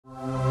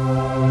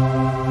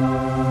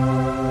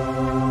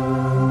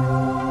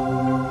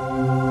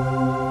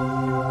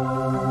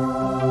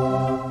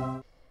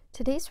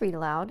Today's read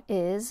aloud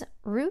is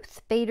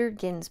Ruth Bader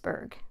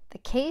Ginsburg, The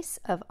Case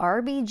of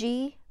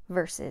RBG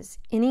versus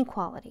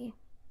Inequality.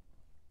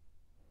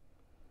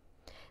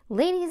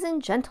 Ladies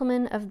and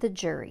gentlemen of the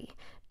jury,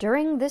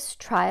 during this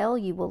trial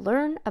you will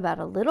learn about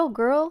a little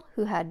girl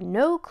who had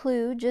no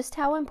clue just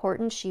how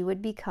important she would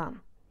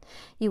become.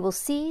 You will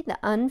see the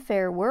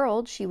unfair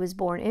world she was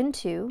born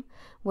into,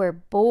 where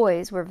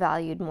boys were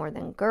valued more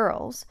than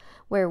girls,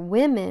 where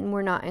women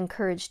were not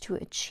encouraged to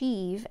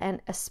achieve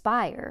and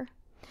aspire.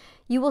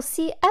 You will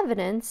see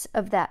evidence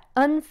of that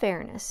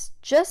unfairness,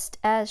 just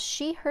as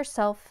she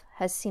herself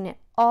has seen it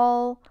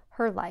all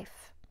her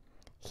life.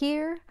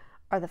 Here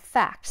are the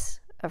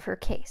facts of her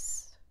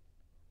case.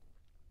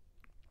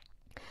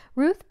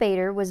 Ruth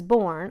Bader was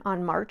born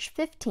on March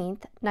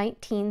 15,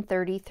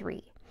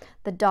 1933.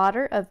 The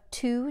daughter of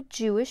two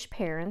Jewish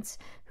parents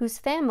whose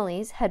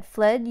families had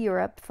fled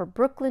Europe for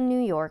Brooklyn,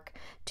 New York,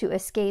 to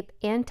escape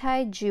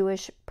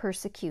anti-Jewish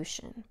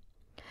persecution.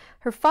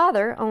 Her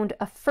father owned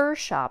a fur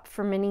shop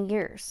for many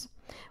years.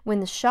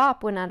 When the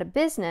shop went out of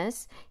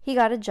business, he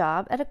got a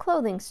job at a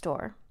clothing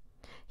store.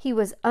 He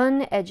was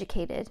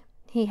uneducated.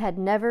 He had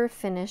never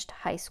finished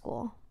high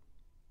school.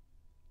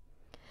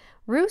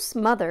 Ruth's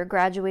mother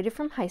graduated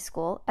from high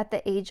school at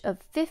the age of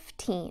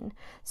 15,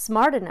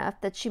 smart enough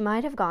that she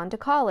might have gone to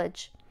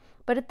college.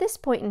 But at this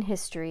point in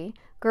history,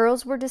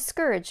 girls were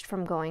discouraged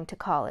from going to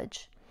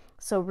college.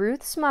 So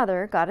Ruth's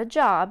mother got a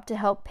job to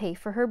help pay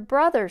for her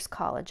brother's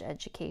college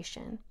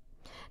education.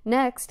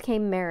 Next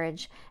came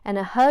marriage and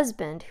a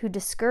husband who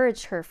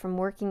discouraged her from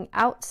working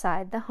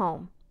outside the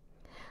home.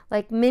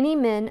 Like many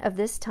men of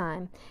this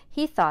time,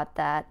 he thought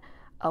that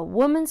a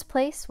woman's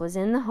place was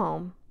in the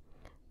home.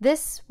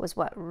 This was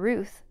what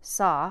Ruth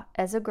saw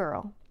as a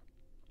girl.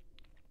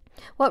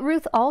 What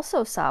Ruth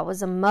also saw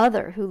was a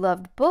mother who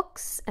loved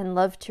books and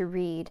loved to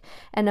read,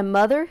 and a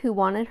mother who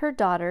wanted her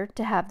daughter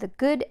to have the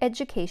good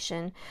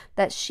education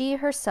that she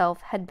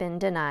herself had been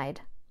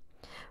denied.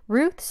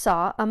 Ruth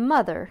saw a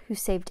mother who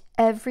saved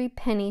every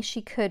penny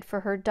she could for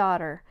her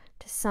daughter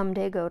to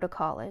someday go to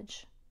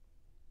college.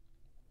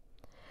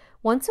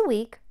 Once a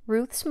week,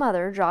 Ruth's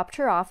mother dropped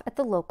her off at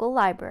the local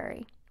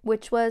library,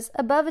 which was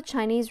above a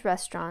Chinese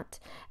restaurant,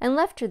 and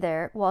left her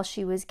there while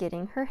she was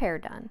getting her hair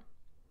done.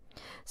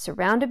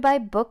 Surrounded by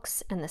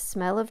books and the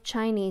smell of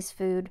Chinese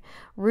food,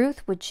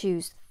 Ruth would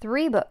choose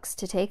 3 books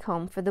to take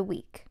home for the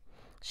week.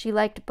 She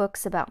liked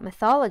books about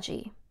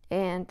mythology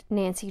and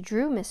Nancy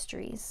Drew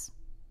mysteries.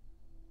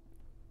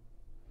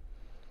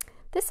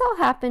 This all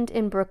happened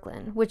in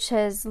Brooklyn, which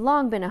has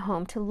long been a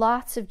home to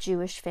lots of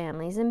Jewish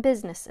families and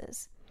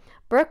businesses.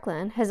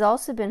 Brooklyn has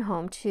also been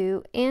home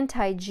to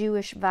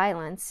anti-Jewish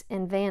violence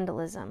and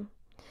vandalism.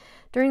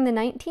 During the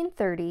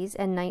 1930s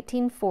and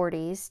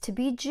 1940s, to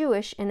be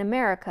Jewish in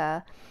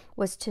America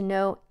was to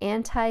know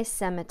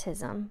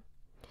anti-Semitism.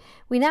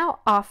 We now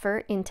offer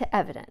into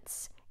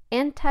evidence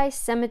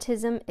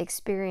anti-Semitism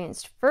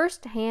experienced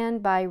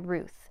firsthand by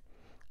Ruth,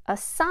 a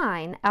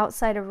sign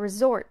outside a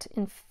resort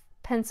in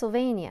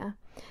Pennsylvania,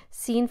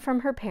 seen from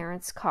her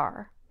parents'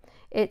 car.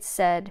 It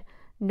said,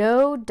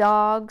 "No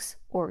dogs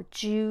or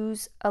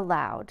Jews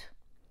allowed."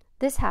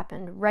 This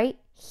happened right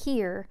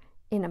here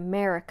in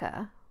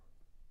America.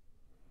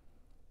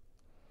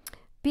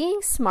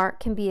 Being smart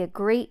can be a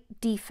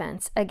great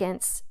defense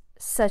against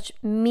such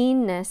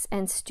meanness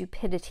and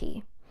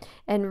stupidity.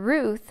 And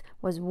Ruth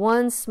was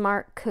one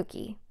smart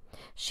cookie.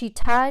 She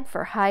tied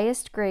for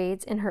highest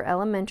grades in her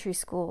elementary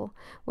school,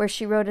 where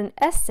she wrote an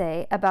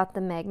essay about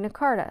the Magna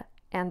Carta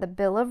and the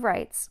Bill of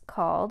Rights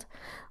called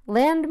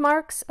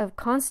Landmarks of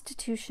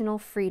Constitutional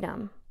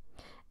Freedom,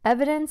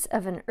 Evidence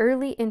of an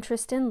Early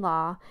Interest in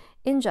Law,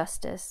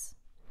 Injustice,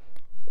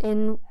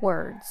 in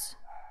words.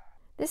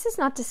 This is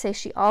not to say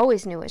she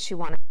always knew what she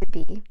wanted to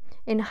be.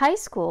 In high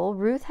school,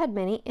 Ruth had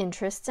many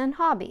interests and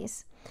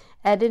hobbies: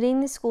 editing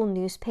the school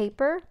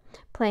newspaper,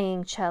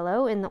 playing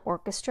cello in the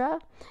orchestra,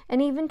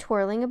 and even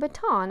twirling a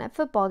baton at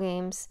football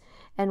games,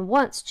 and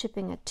once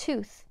chipping a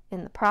tooth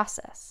in the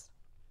process.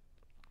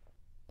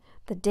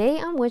 The day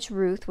on which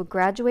Ruth would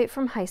graduate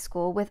from high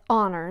school with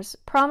honors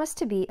promised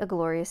to be a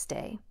glorious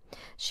day.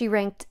 She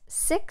ranked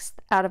 6th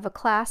out of a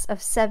class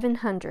of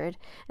 700,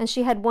 and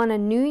she had won a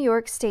New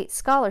York State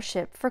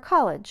scholarship for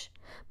college.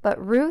 But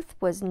Ruth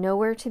was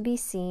nowhere to be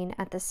seen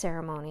at the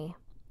ceremony.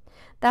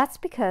 That's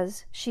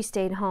because she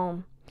stayed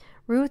home.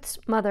 Ruth's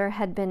mother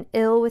had been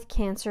ill with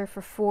cancer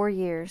for 4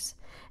 years,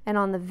 and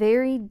on the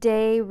very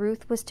day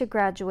Ruth was to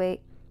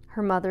graduate,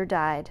 her mother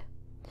died.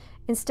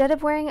 Instead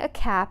of wearing a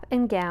cap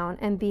and gown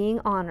and being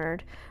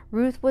honored,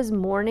 Ruth was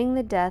mourning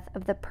the death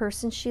of the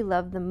person she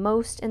loved the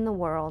most in the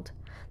world,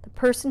 the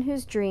person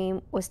whose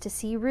dream was to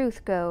see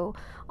Ruth go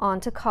on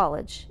to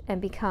college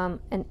and become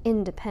an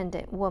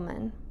independent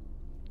woman.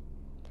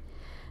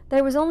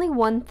 There was only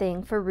one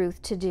thing for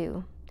Ruth to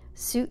do.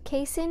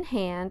 Suitcase in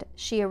hand,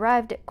 she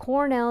arrived at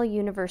Cornell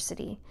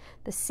University,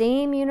 the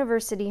same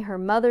university her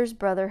mother's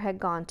brother had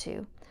gone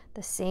to,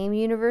 the same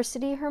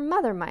university her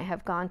mother might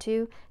have gone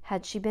to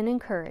had she been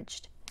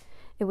encouraged.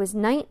 It was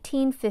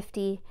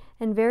 1950,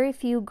 and very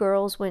few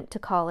girls went to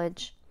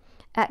college.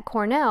 At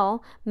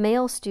Cornell,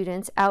 male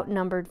students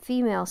outnumbered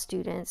female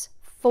students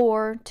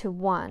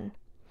 4-1.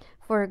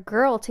 For a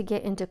girl to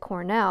get into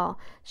Cornell,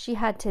 she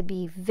had to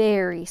be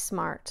very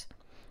smart.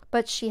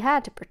 But she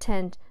had to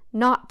pretend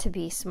not to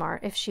be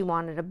smart if she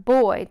wanted a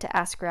boy to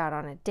ask her out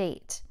on a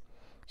date.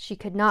 She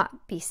could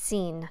not be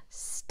seen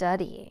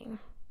studying.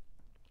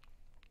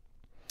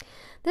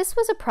 This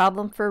was a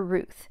problem for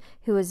Ruth,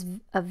 who was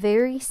a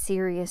very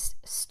serious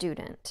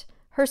student.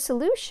 Her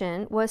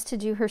solution was to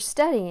do her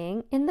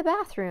studying in the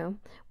bathroom,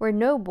 where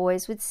no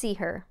boys would see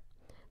her.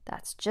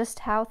 That's just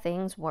how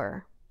things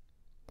were.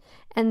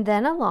 And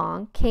then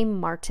along came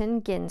Martin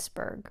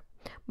Ginsburg.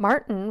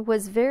 Martin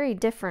was very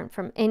different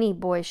from any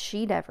boy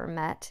she'd ever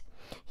met.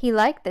 He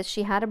liked that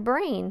she had a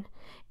brain,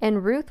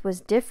 and Ruth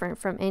was different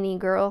from any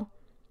girl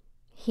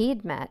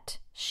he'd met.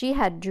 She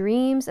had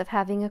dreams of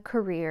having a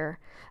career,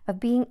 of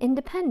being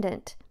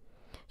independent.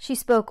 She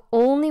spoke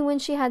only when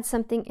she had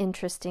something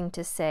interesting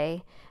to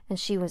say, and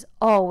she was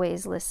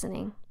always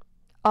listening,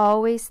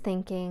 always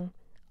thinking,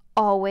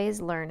 always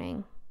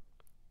learning.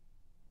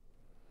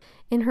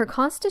 In her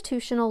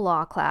constitutional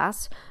law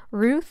class,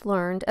 Ruth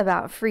learned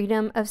about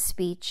freedom of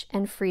speech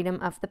and freedom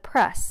of the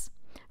press,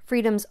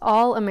 freedoms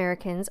all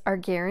Americans are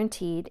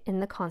guaranteed in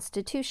the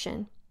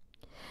Constitution.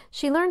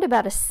 She learned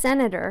about a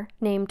senator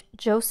named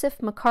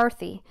Joseph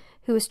McCarthy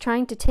who was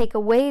trying to take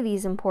away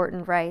these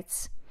important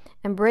rights,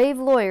 and brave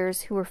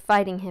lawyers who were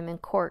fighting him in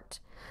court.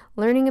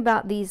 Learning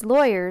about these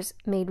lawyers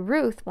made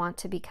Ruth want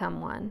to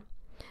become one.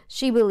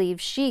 She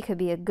believed she could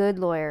be a good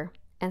lawyer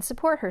and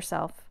support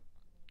herself.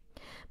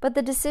 But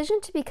the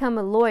decision to become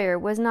a lawyer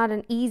was not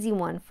an easy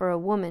one for a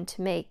woman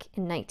to make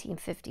in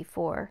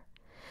 1954.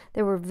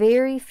 There were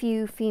very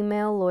few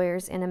female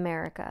lawyers in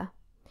America.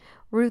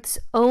 Ruth's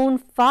own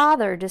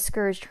father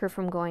discouraged her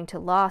from going to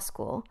law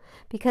school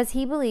because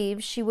he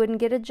believed she wouldn't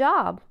get a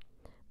job.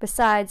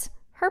 Besides,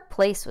 her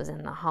place was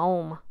in the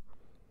home.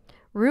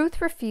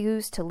 Ruth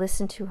refused to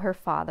listen to her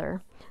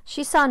father.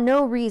 She saw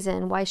no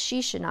reason why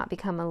she should not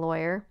become a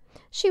lawyer.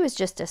 She was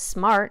just as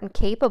smart and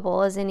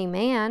capable as any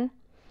man.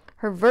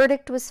 Her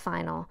verdict was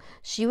final.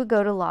 She would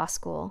go to law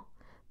school.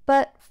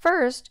 But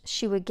first,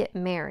 she would get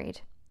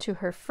married to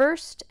her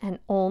first and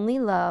only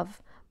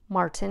love,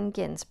 Martin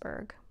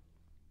Ginsburg.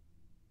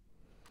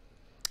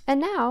 And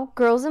now,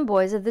 girls and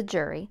boys of the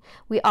jury,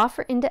 we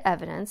offer into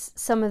evidence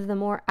some of the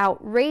more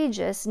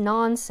outrageous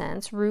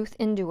nonsense Ruth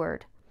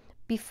endured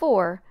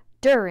before,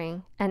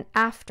 during, and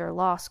after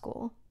law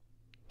school.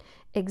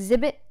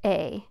 Exhibit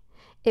A.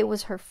 It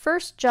was her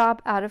first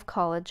job out of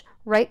college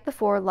right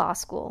before law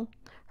school.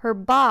 Her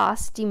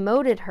boss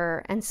demoted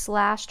her and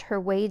slashed her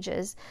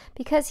wages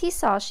because he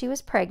saw she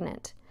was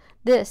pregnant.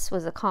 This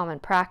was a common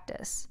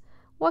practice.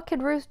 What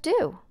could Ruth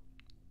do?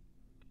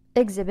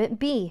 Exhibit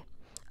B.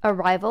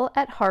 Arrival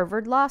at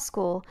Harvard Law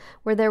School,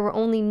 where there were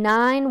only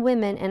 9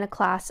 women in a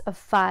class of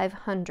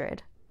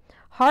 500.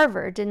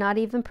 Harvard did not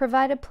even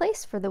provide a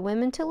place for the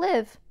women to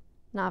live.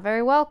 Not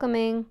very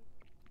welcoming.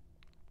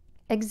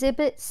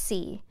 Exhibit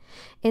C.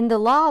 In the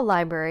law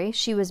library,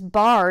 she was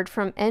barred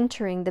from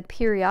entering the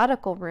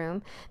periodical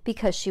room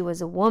because she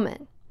was a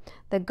woman.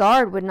 The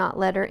guard would not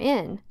let her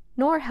in,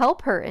 nor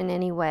help her in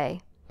any way.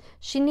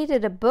 She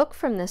needed a book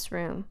from this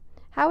room.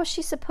 How was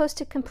she supposed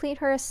to complete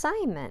her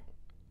assignment?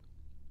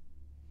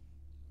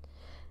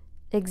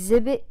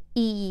 Exhibit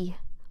E.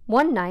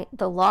 One night,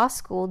 the law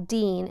school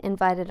dean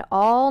invited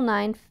all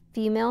 9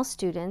 female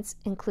students,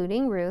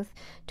 including Ruth,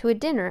 to a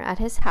dinner at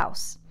his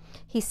house.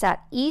 He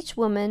sat each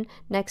woman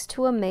next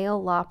to a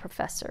male law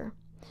professor.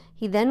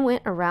 He then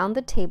went around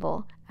the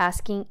table,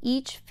 asking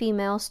each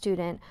female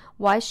student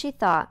why she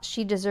thought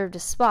she deserved a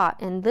spot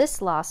in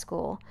this law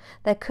school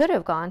that could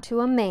have gone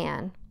to a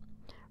man.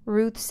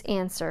 Ruth's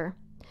answer: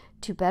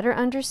 to better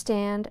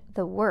understand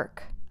the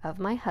work of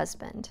my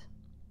husband.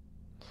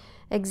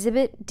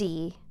 Exhibit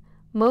D.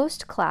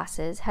 Most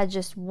classes had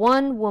just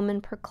 1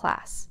 woman per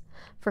class.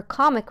 For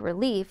comic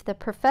relief, the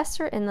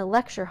professor in the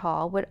lecture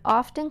hall would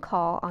often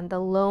call on the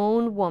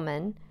lone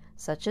woman,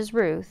 such as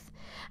Ruth,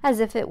 as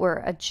if it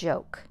were a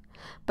joke.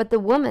 But the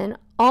woman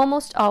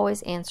almost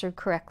always answered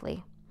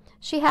correctly.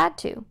 She had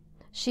to.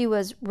 She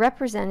was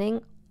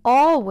representing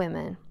all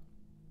women.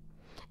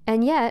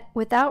 And yet,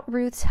 without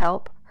Ruth's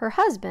help, her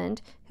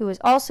husband, who was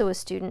also a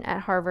student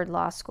at Harvard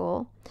Law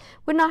School,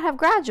 would not have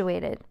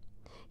graduated.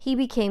 He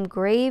became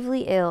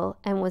gravely ill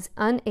and was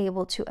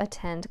unable to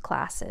attend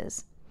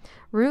classes.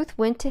 Ruth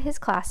went to his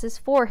classes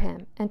for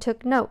him and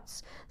took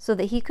notes so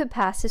that he could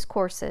pass his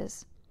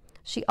courses.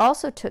 She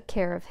also took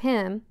care of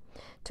him,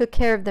 took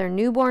care of their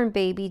newborn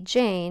baby,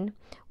 Jane,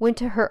 went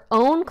to her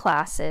own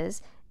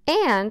classes,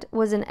 and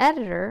was an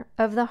editor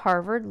of the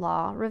Harvard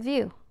Law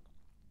Review.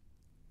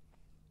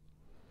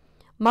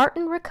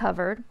 Martin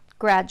recovered,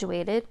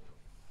 graduated,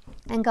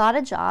 and got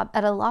a job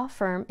at a law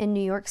firm in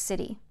New York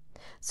City.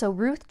 So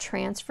Ruth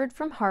transferred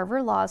from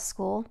Harvard Law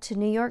School to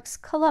New York's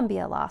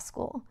Columbia Law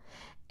School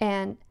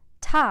and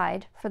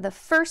tied for the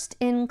first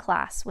in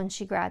class when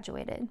she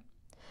graduated.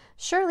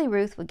 Surely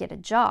Ruth would get a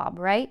job,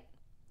 right?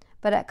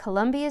 But at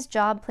Columbia's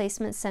Job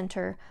Placement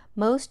Center,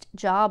 most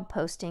job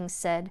postings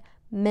said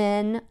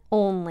Men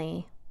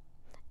only.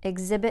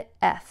 Exhibit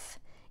F.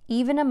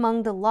 Even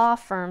among the law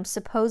firms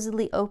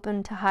supposedly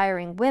open to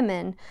hiring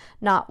women,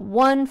 not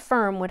one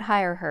firm would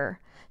hire her.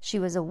 She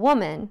was a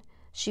woman,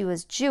 she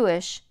was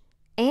Jewish,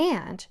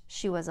 and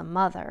she was a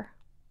mother.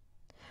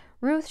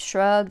 Ruth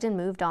shrugged and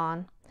moved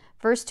on,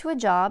 first to a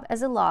job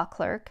as a law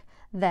clerk,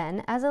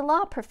 then as a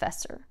law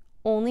professor,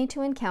 only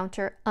to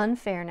encounter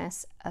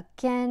unfairness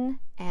again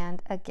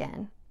and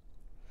again.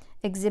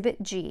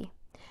 Exhibit G.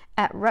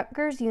 At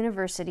Rutgers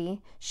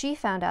University, she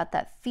found out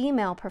that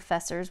female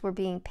professors were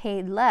being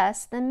paid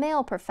less than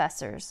male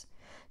professors.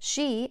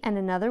 She and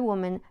another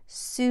woman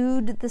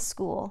sued the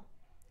school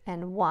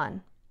and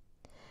won.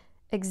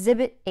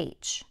 Exhibit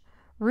H.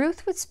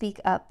 Ruth would speak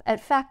up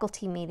at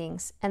faculty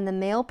meetings, and the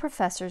male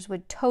professors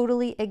would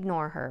totally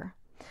ignore her.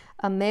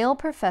 A male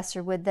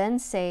professor would then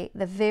say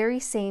the very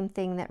same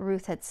thing that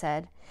Ruth had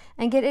said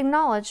and get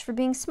acknowledged for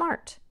being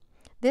smart.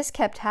 This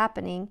kept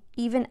happening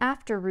even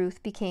after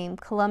Ruth became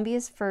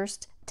Columbia's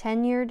first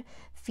tenured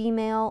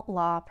female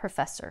law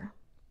professor.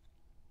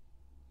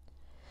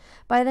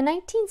 By the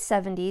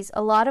 1970s,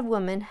 a lot of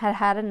women had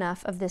had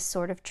enough of this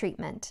sort of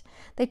treatment.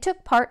 They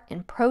took part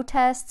in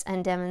protests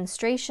and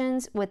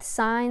demonstrations with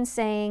signs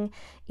saying,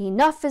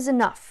 "Enough is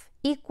enough,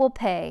 equal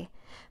pay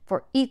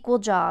for equal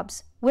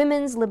jobs,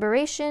 women's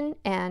liberation,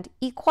 and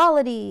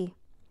equality."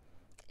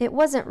 It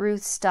wasn't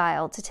Ruth's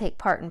style to take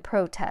part in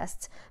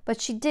protests,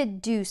 but she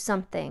did do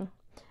something.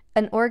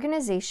 An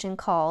organization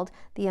called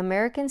the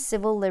American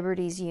Civil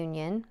Liberties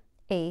Union,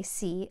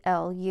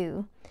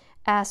 ACLU,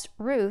 asked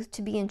Ruth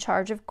to be in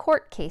charge of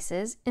court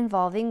cases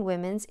involving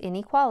women's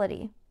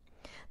inequality.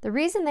 The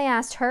reason they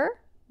asked her?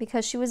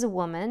 Because she was a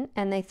woman,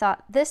 and they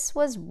thought this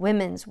was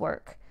women's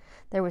work.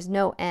 There was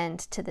no end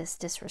to this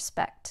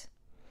disrespect.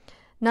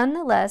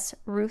 Nonetheless,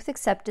 Ruth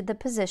accepted the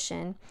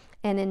position,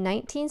 and in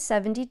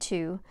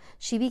 1972,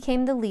 she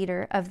became the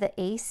leader of the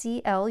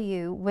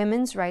ACLU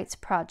Women's Rights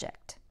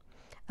Project,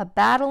 a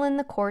battle in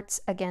the courts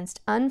against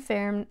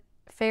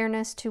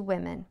unfairness to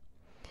women.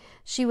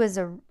 She was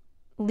a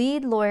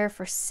lead lawyer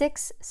for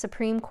 6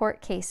 Supreme Court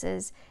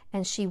cases,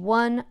 and she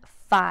won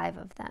 5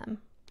 of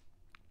them.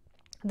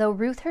 Though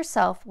Ruth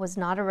herself was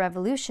not a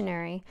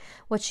revolutionary,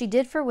 what she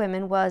did for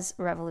women was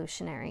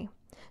revolutionary.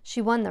 She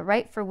won the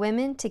right for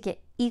women to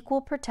get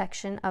equal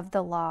protection of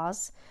the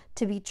laws,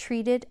 to be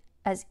treated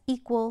as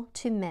equal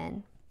to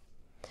men.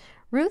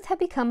 Ruth had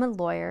become a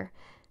lawyer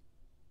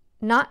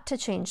not to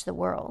change the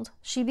world.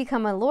 She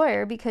became a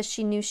lawyer because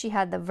she knew she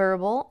had the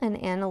verbal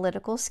and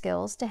analytical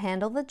skills to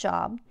handle the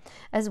job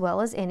as well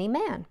as any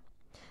man.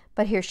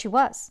 But here she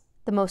was,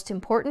 the most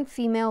important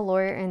female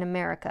lawyer in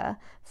America,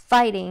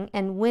 fighting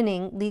and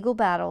winning legal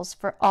battles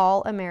for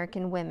all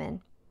American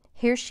women.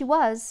 Here she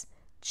was,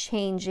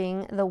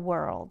 changing the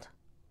world.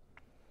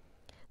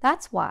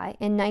 That's why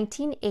in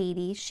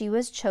 1980 she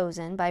was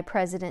chosen by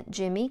President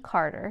Jimmy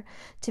Carter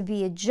to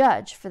be a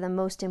judge for the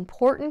most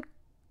important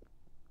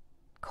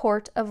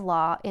court of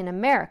law in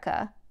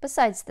America,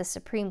 besides the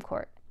Supreme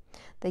Court,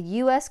 the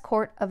U.S.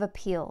 Court of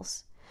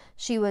Appeals.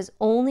 She was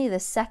only the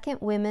second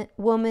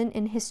woman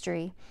in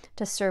history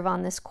to serve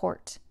on this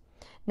court.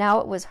 Now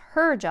it was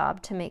her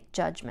job to make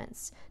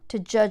judgments, to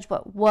judge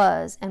what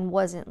was and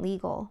wasn't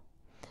legal.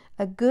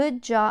 A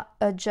good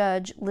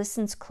judge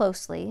listens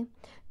closely,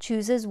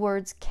 chooses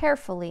words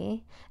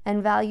carefully,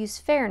 and values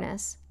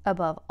fairness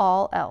above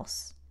all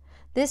else.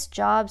 This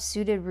job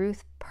suited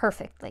Ruth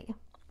perfectly.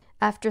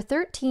 After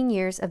 13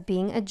 years of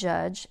being a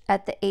judge,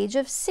 at the age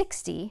of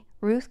 60,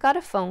 Ruth got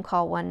a phone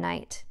call one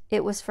night.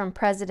 It was from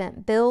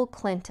President Bill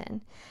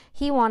Clinton.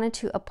 He wanted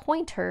to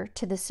appoint her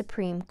to the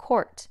Supreme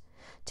Court,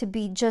 to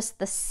be just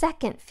the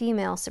second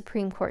female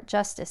Supreme Court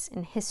justice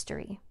in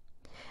history.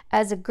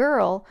 As a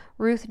girl,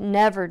 Ruth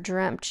never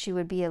dreamt she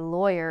would be a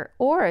lawyer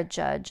or a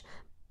judge,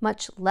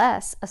 much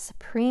less a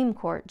Supreme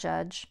Court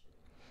judge.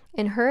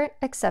 In her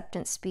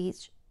acceptance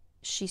speech,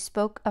 she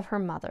spoke of her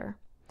mother.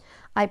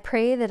 "I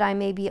pray that I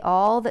may be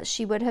all that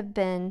she would have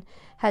been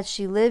had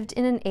she lived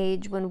in an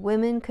age when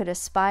women could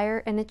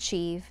aspire and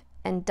achieve,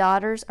 and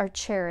daughters are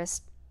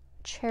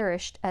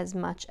cherished as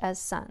much as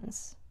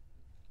sons."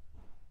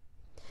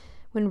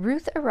 When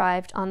Ruth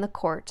arrived on the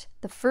court,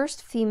 the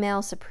first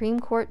female Supreme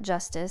Court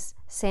Justice,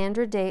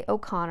 Sandra Day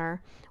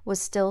O'Connor,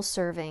 was still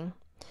serving.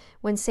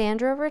 When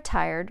Sandra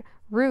retired,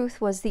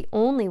 Ruth was the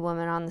only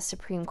woman on the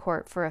Supreme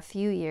Court for a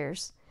few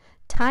years,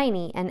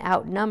 tiny and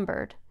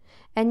outnumbered.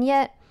 And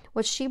yet,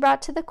 what she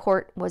brought to the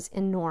court was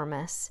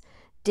enormous: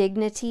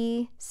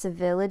 dignity,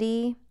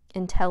 civility,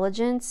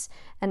 intelligence,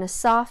 and a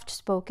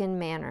soft-spoken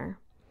manner.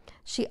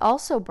 She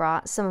also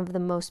brought some of the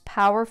most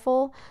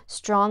powerful,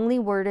 strongly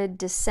worded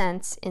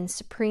dissents in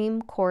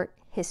Supreme Court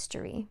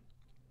history.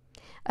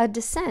 A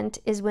dissent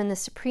is when the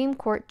Supreme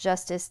Court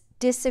justice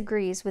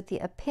disagrees with the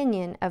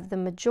opinion of the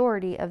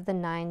majority of the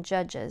 9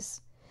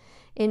 judges.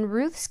 In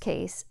Ruth's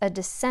case, a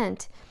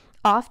dissent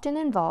often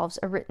involves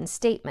a written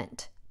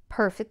statement,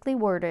 perfectly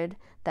worded,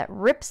 that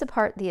rips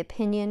apart the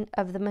opinion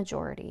of the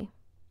majority.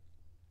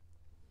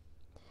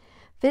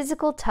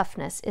 Physical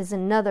toughness is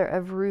another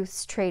of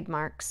Ruth's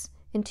trademarks.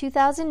 In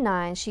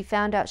 2009, she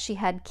found out she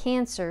had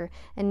cancer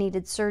and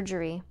needed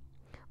surgery.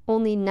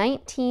 Only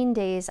 19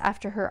 days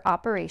after her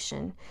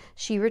operation,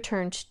 she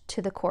returned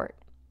to the court.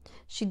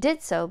 She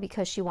did so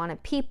because she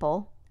wanted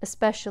people,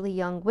 especially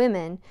young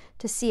women,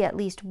 to see at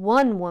least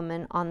one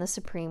woman on the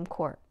Supreme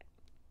Court.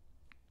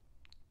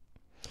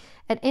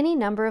 At any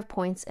number of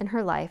points in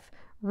her life,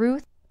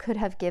 Ruth could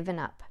have given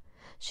up.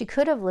 She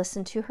could have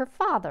listened to her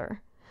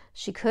father.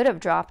 She could have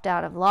dropped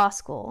out of law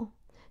school.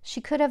 She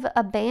could have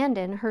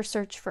abandoned her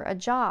search for a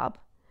job.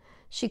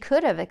 She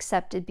could have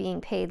accepted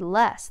being paid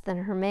less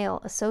than her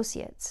male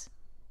associates.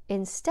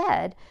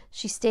 Instead,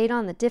 she stayed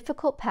on the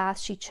difficult path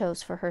she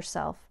chose for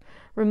herself,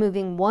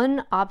 removing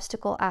one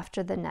obstacle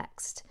after the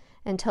next,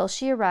 until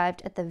she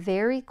arrived at the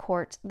very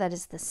court that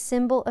is the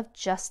symbol of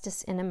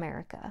justice in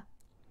America.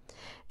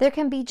 There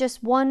can be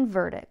just one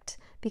verdict: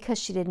 because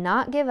she did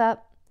not give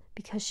up,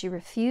 because she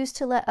refused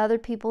to let other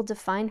people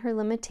define her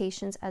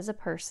limitations as a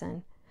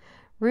person,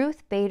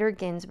 Ruth Bader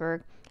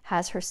Ginsburg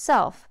has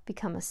herself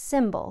become a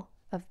symbol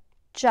of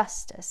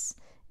justice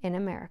in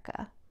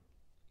America.